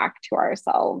parts back to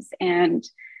ourselves. And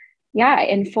yeah,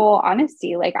 in full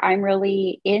honesty, like, I'm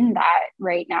really in that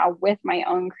right now with my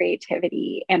own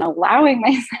creativity, and allowing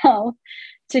myself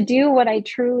to do what I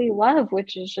truly love,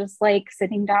 which is just like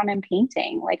sitting down and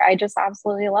painting. Like, I just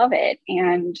absolutely love it.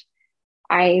 And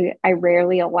I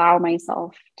rarely allow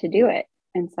myself to do it.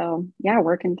 And so, yeah,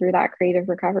 working through that creative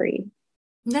recovery.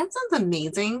 That sounds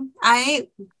amazing. I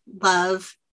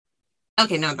love,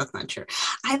 okay, no, that's not true.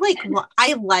 I like what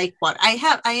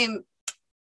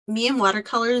me and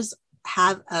watercolors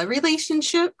have a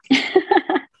relationship.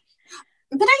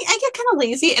 But I get kind of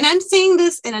lazy, and I'm saying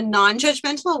this in a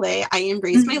non-judgmental way. I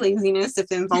embrace my laziness. If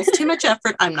it involves too much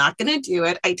effort, I'm not going to do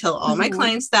it. I tell all my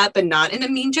clients that, but not in a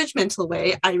mean, judgmental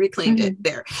way. I reclaimed it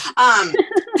there.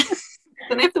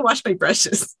 Then I have to wash my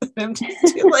brushes. I'm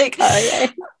just like,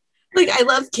 like, I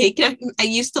love cake. I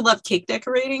used to love cake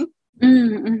decorating,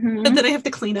 but then I have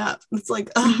to clean up. It's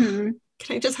like, can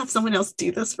I just have someone else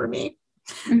do this for me?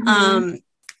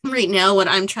 Right now, what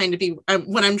I'm trying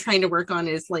to work on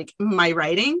is like my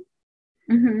writing.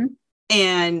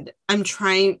 And I'm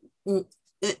trying,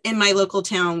 in my local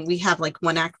town, we have like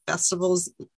one act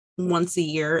festivals once a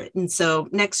year. And so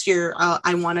next year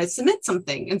I want to submit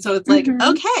something. And so it's like,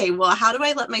 okay, well, how do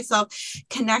I let myself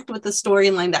connect with the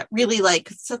storyline that really like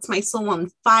sets my soul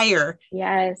on fire?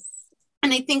 Yes.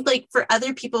 And I think, like, for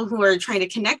other people who are trying to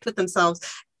connect with themselves,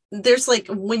 there's like,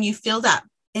 when you feel that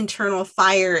internal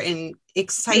fire and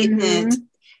excitement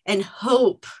and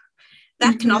hope,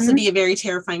 that can also be a very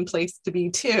terrifying place to be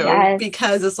too,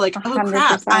 because it's like, 100%. Oh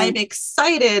crap, I'm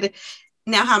excited.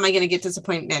 Now, how am I going to get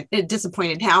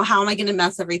disappointed? How am I going to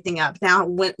mess everything up? Now,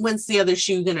 when's the other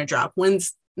shoe going to drop?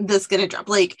 When's this going to drop?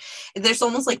 Like, there's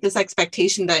almost like this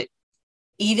expectation that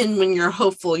even when you're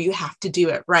hopeful, you have to do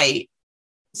it right.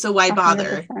 So why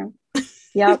bother?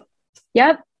 100%.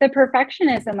 Yep. The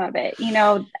perfectionism of it. You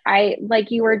know, I,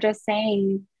 like you were just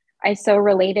saying, I so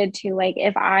related to, like,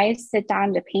 if I sit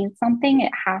down to paint something,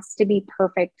 it has to be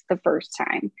perfect the first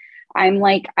time. I'm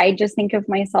like, I just think of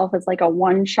myself as like a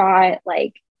one shot,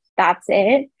 like, that's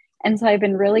it. And so I've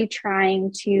been really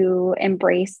trying to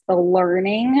embrace the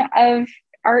learning of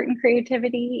art and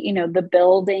creativity, you know, the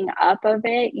building up of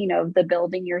it, you know, the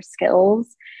building your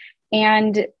skills.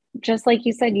 And just like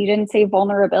you said, you didn't say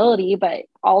vulnerability, but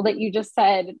all that you just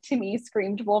said to me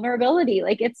screamed vulnerability.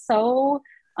 Like, it's so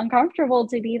uncomfortable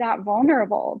to be that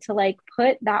vulnerable, to like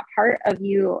put that part of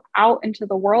you out into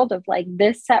the world of like,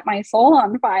 this set my soul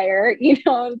on fire. You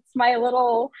know, it's my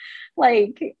little,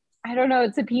 like, I don't know,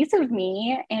 it's a piece of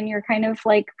me, and you're kind of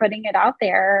like putting it out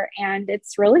there, and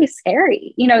it's really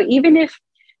scary. You know, even if,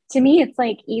 to me, it's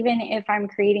like, even if I'm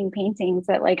creating paintings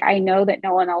that like I know that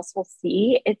no one else will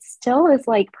see, it still is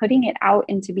like putting it out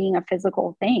into being a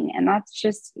physical thing. And that's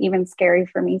just even scary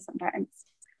for me sometimes.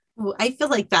 Well, I feel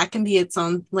like that can be its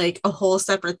own, like a whole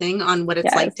separate thing on what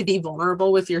it's like to be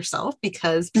vulnerable with yourself,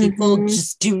 because people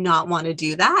just do not want to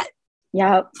do that.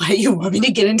 Yep. But you want me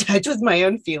to get in touch with my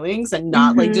own feelings and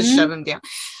not like just shove them down.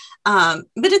 But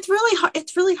it's really hard.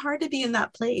 It's really hard to be in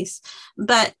that place.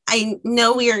 But I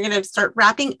know we are going to start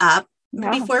wrapping up.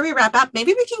 But before we wrap up,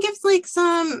 maybe we can give like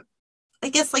some, I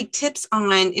guess, like tips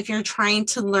on if you're trying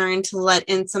to learn to let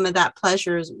in some of that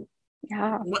pleasures.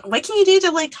 Yeah. What can you do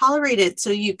to like tolerate it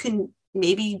so you can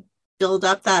maybe build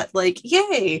up that like,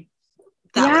 yay.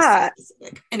 That was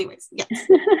specific. Anyways, yes.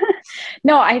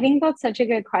 No, I think that's such a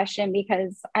good question,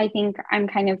 because I think I'm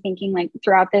kind of thinking like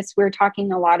throughout this, we're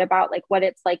talking a lot about like what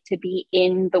it's like to be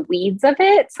in the weeds of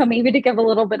it. So maybe to give a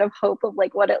little bit of hope of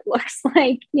like what it looks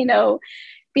like, you know,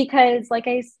 because like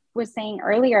I was saying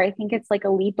earlier, I think it's like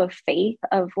a leap of faith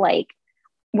of like,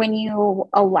 when you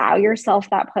allow yourself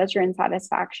that pleasure and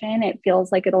satisfaction, it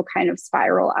feels like it'll kind of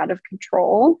spiral out of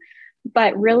control.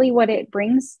 But really what it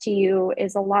brings to you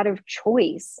is a lot of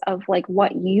choice of like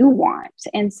what you want.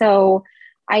 And so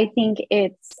I think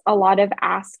it's a lot of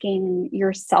asking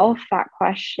yourself that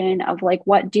question of like,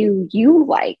 what do you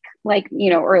like? Like, you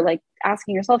know, or like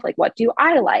asking yourself, like, what do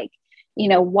I like? You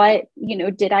know, what, you know,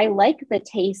 did I like the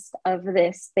taste of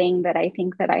this thing that I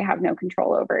think that I have no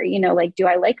control over? You know, like, do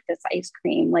I like this ice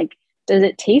cream? Like, does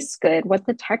it taste good? What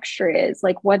the texture is?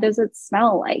 Like, what does it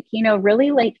smell like? You know,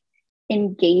 really like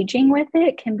engaging with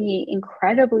it can be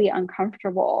incredibly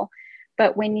uncomfortable.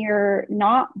 But when you're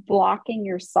not blocking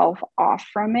yourself off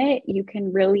from it, you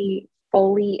can really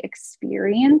fully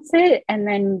experience it and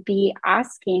then be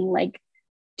asking, like,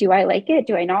 do I like it?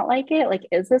 Do I not like it? Like,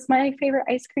 is this my favorite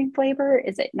ice cream flavor?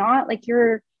 Is it not? Like,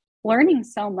 you're learning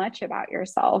so much about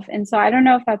yourself. And so I don't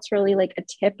know if that's really like a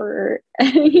tip or,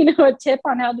 you know, a tip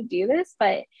on how to do this,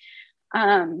 but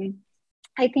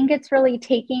I think it's really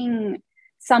taking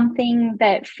something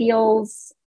that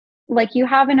feels like you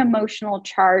have an emotional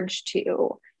charge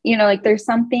to, you know, like there's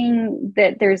something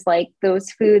that there's like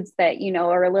those foods that, you know,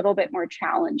 are a little bit more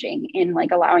challenging in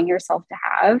like allowing yourself to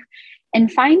have,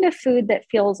 and find a food that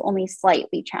feels only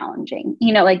slightly challenging,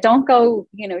 you know, like don't go,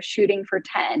 you know, shooting for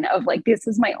 10 of like, this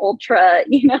is my ultra,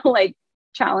 you know, like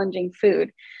challenging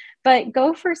food, but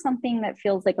go for something that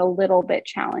feels like a little bit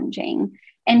challenging,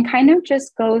 and kind of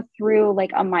just go through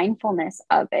like a mindfulness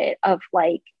of it, of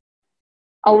like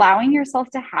allowing yourself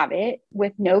to have it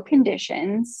with no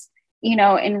conditions, you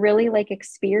know, and really like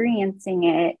experiencing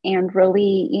it, and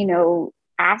really, you know,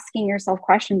 asking yourself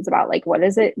questions about like, what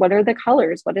is it? What are the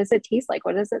colors? What does it taste like?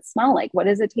 What does it smell like? What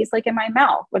does it taste like in my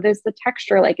mouth? What is the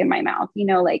texture like in my mouth? You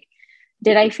know, like,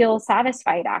 did I feel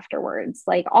satisfied afterwards?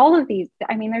 Like all of these,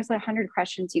 I mean, there's 100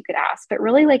 questions you could ask, but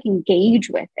really like engage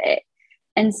with it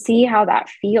and see how that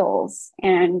feels.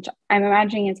 And I'm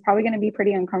imagining it's probably going to be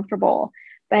pretty uncomfortable,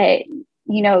 but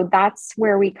you know, that's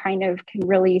where we kind of can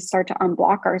really start to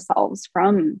unblock ourselves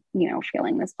from, you know,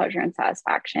 feeling this pleasure and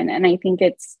satisfaction. And I think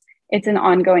it's an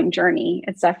ongoing journey.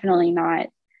 It's definitely not,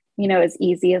 you know, as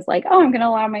easy as like, oh, I'm going to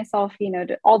allow myself, you know,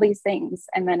 to all these things,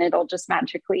 and then it'll just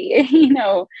magically, you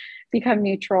know, become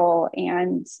neutral,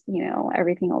 and, you know,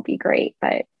 everything will be great.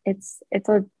 But it's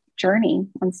a journey,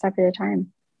 one step at a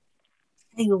time.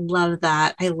 I love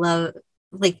that. I love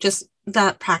like just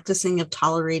that practicing of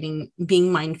tolerating,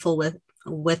 being mindful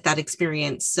with that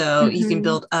experience. So you can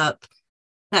build up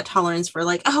that tolerance for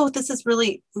like, oh, this is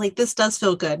really like, this does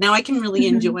feel good. Now I can really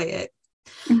enjoy it.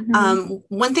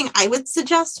 One thing I would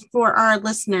suggest for our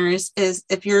listeners is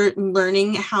if you're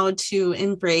learning how to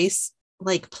embrace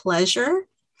like pleasure,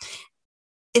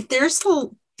 if there's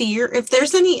fear, if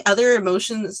there's any other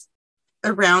emotions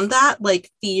around that,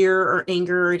 like fear or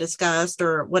anger or disgust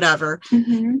or whatever,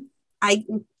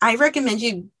 I recommend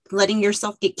you letting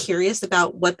yourself get curious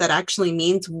about what that actually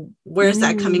means. Where's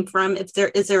that coming from? Is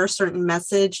there a certain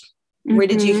message? Where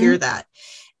did you hear that?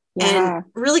 And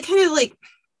really kind of like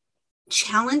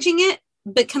challenging it,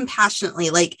 but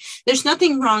compassionately. Like there's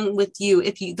nothing wrong with you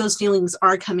if those feelings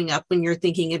are coming up when you're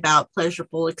thinking about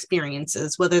pleasurable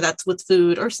experiences, whether that's with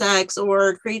food or sex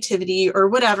or creativity or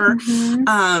whatever.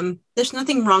 There's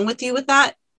nothing wrong with you with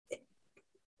that.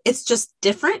 It's just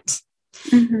different.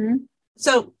 Mm-hmm.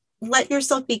 So let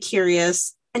yourself be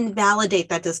curious and validate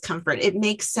that discomfort. It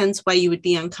makes sense why you would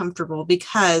be uncomfortable,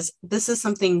 because this is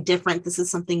something different. This is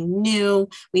something new.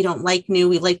 We don't like new.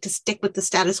 We like to stick with the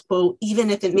status quo, even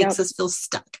if it makes us feel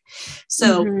stuck.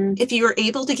 So if you are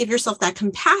able to give yourself that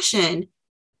compassion,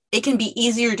 it can be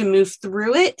easier to move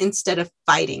through it instead of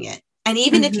fighting it. And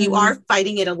even if you are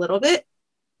fighting it a little bit,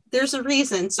 there's a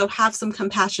reason. So have some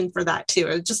compassion for that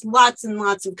too. Just lots and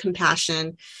lots of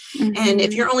compassion. And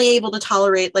if you're only able to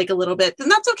tolerate like a little bit, then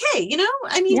that's okay. You know,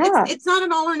 I mean, it's not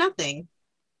an all or nothing.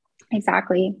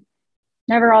 Exactly.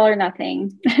 Never all or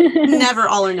nothing. Never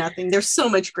all or nothing. There's so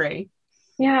much gray.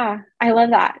 Yeah, I love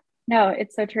that. No,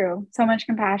 it's so true. So much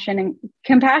compassion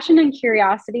and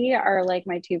curiosity are like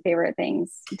my two favorite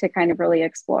things to kind of really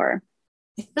explore.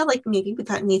 I feel like maybe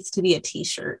that needs to be a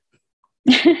t-shirt.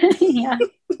 Yeah.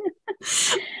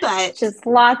 But just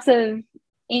lots of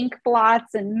ink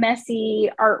blots and messy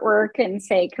artwork and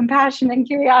say compassion and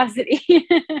curiosity.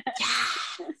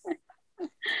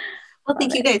 Well,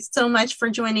 thank you guys so much for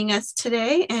joining us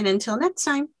today. And until next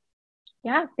time.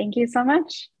 Yeah, thank you so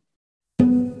much.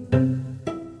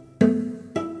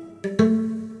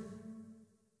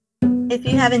 If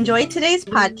you have enjoyed today's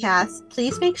podcast,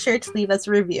 please make sure to leave us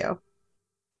a review.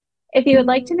 If you would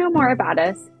like to know more about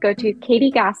us, go to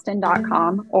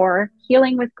katiegaston.com or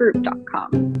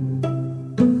healingwithgroup.com.